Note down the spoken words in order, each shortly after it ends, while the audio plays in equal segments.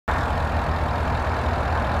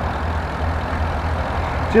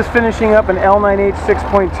Just finishing up an L9H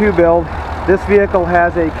 6.2 build. This vehicle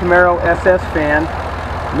has a Camaro SS fan.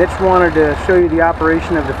 Mitch wanted to show you the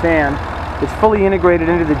operation of the fan. It's fully integrated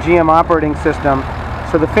into the GM operating system,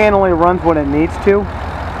 so the fan only runs when it needs to.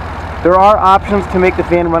 There are options to make the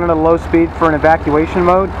fan run at a low speed for an evacuation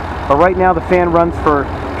mode, but right now the fan runs for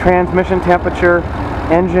transmission temperature,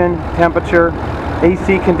 engine temperature,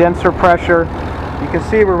 AC condenser pressure. You can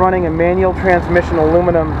see we're running a manual transmission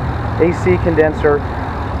aluminum AC condenser.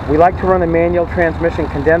 We like to run the manual transmission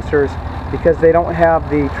condensers because they don't have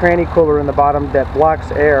the tranny cooler in the bottom that blocks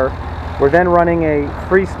air. We're then running a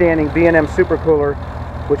freestanding B&M supercooler,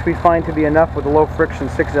 which we find to be enough with a low friction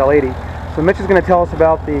 6L80. So Mitch is going to tell us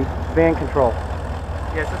about the fan control.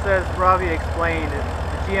 Yes, just as Ravi explained, the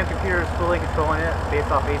GM computer is fully controlling it based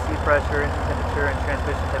off AC pressure, engine temperature, and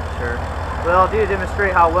transmission temperature. What I'll do to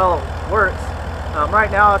demonstrate how well it works,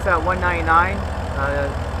 right now it's at 199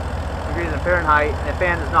 degrees in Fahrenheit, and the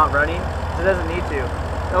fan is not running, so it doesn't need to.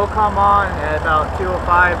 It'll come on at about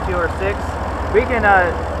 205, 206. We can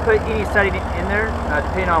put any setting in there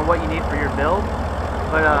depending on what you need for your build.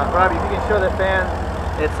 But Robbie, if you can show the fan,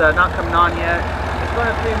 it's not coming on yet. It's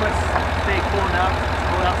going to pretty much stay cool enough. It's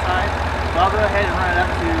cold outside. But I'll go ahead and run it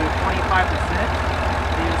up to 25%.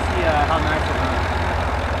 So you'll see how nice it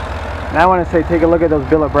runs. Now I want to say, take a look at those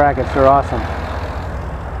billet brackets. They're awesome.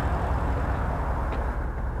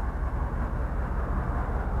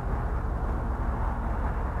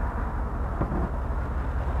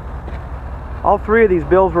 All three of these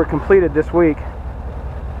builds were completed this week.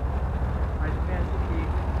 My fan should be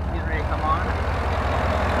getting ready to come on.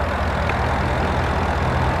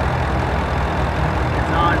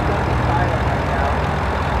 It's on. It's silent right now.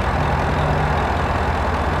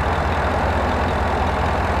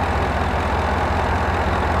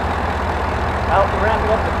 I'll ramp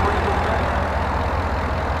it up to 40%.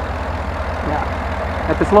 Yeah.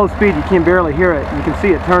 At this low speed, you can barely hear it. You can see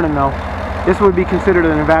it turning though. This would be considered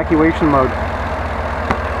an evacuation mode.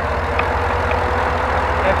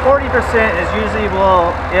 40% is usually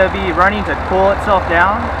it'll be running to cool itself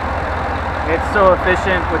down. It's so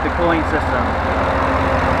efficient with the cooling system.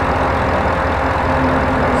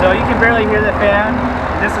 So you can barely hear the fan.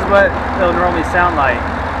 This is what it'll normally sound like.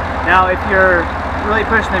 Now if you're really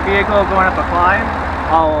pushing the vehicle going up a climb,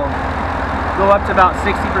 I'll go up to about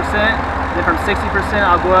 60%. Then from 60%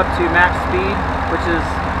 I'll go up to max speed, which is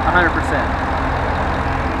 100%.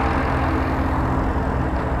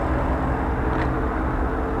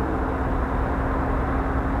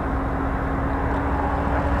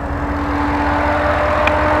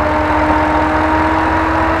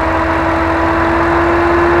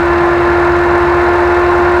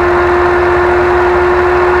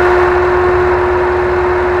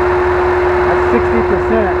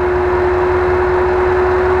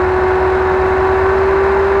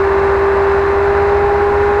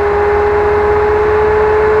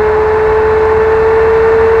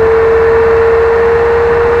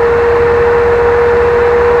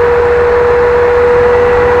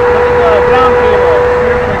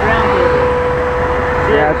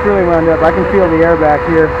 It's really wound up. I can feel the air back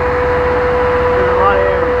here. There's a lot of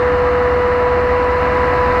air.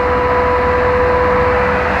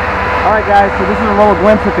 Alright guys, so this is a little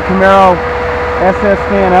glimpse at the Camaro SS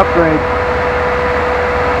fan upgrade.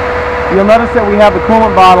 You'll notice that we have the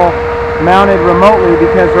coolant bottle mounted remotely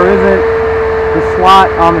because there isn't the slot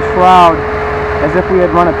on the shroud as if we had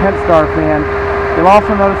run a Pentastar fan. You'll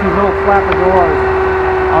also notice these little flapper doors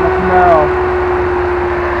on the Camaro,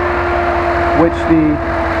 which the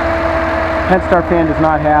Pentastar fan does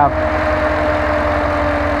not have.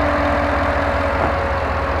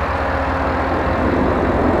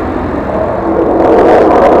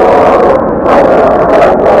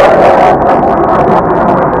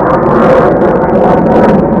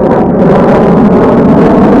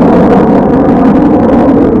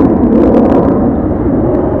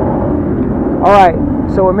 Alright,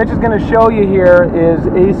 so what Mitch is going to show you here is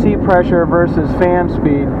AC pressure versus fan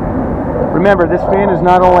speed. Remember, this fan is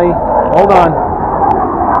not only... Hold on.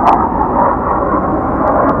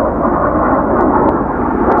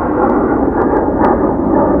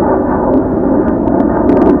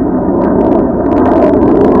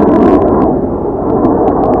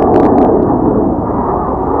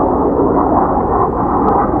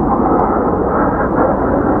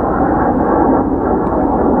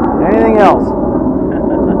 Anything else?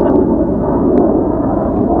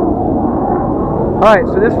 Alright,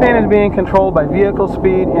 so this fan is being controlled by vehicle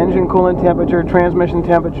speed, engine coolant temperature, transmission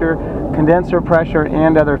temperature, condenser pressure,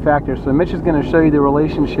 and other factors. So Mitch is going to show you the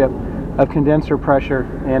relationship of condenser pressure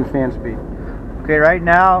and fan speed. Okay, right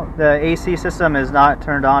now the AC system is not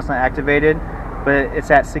turned on, it's not activated. but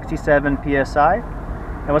it's at 67 psi.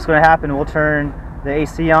 And what's going to happen, we'll turn the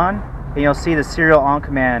AC on, and you'll see the serial on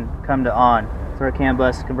command come to on through our CAN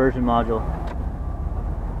bus conversion module.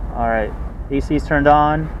 Alright, AC is turned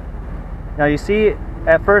on. Now you see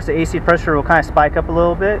at first the AC pressure will kind of spike up a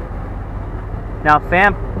little bit. Now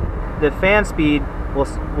the fan speed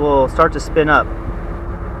will start to spin up.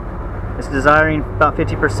 It's desiring about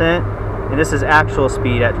 50%, and this is actual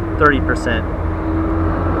speed at 30%.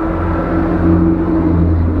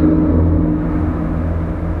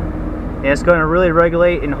 And it's going to really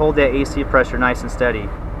regulate and hold that AC pressure nice and steady.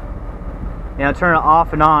 Now turn it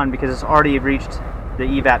off and on because it's already reached the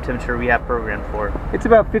evap temperature we have programmed for. It's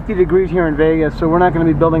about 50 degrees here in Vegas, so we're not going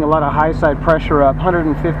to be building a lot of high side pressure up.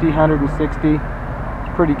 150, 160,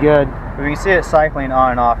 it's pretty good. But we can see it cycling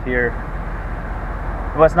on and off here.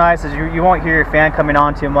 What's nice is you won't hear your fan coming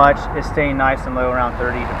on too much. It's staying nice and low, around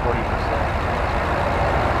 30 to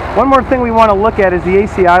 40%. One more thing we want to look at is the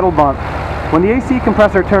AC idle bump. When the AC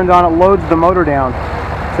compressor turns on, it loads the motor down.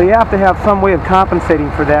 So you have to have some way of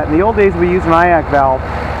compensating for that. In the old days we used an IAC valve.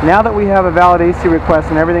 Now that we have a valid AC request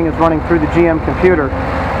and everything is running through the GM computer,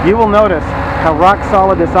 you will notice how rock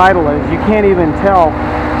solid this idle is. You can't even tell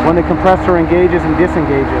when the compressor engages and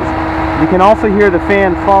disengages. You can also hear the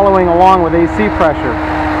fan following along with AC pressure.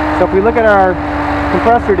 So if we look at our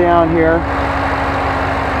compressor down here,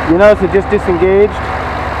 you notice it just disengaged,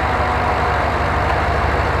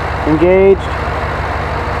 engaged,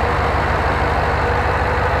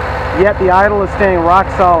 yet the idle is staying rock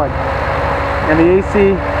solid, and the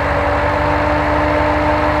AC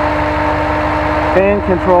fan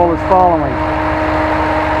control is following.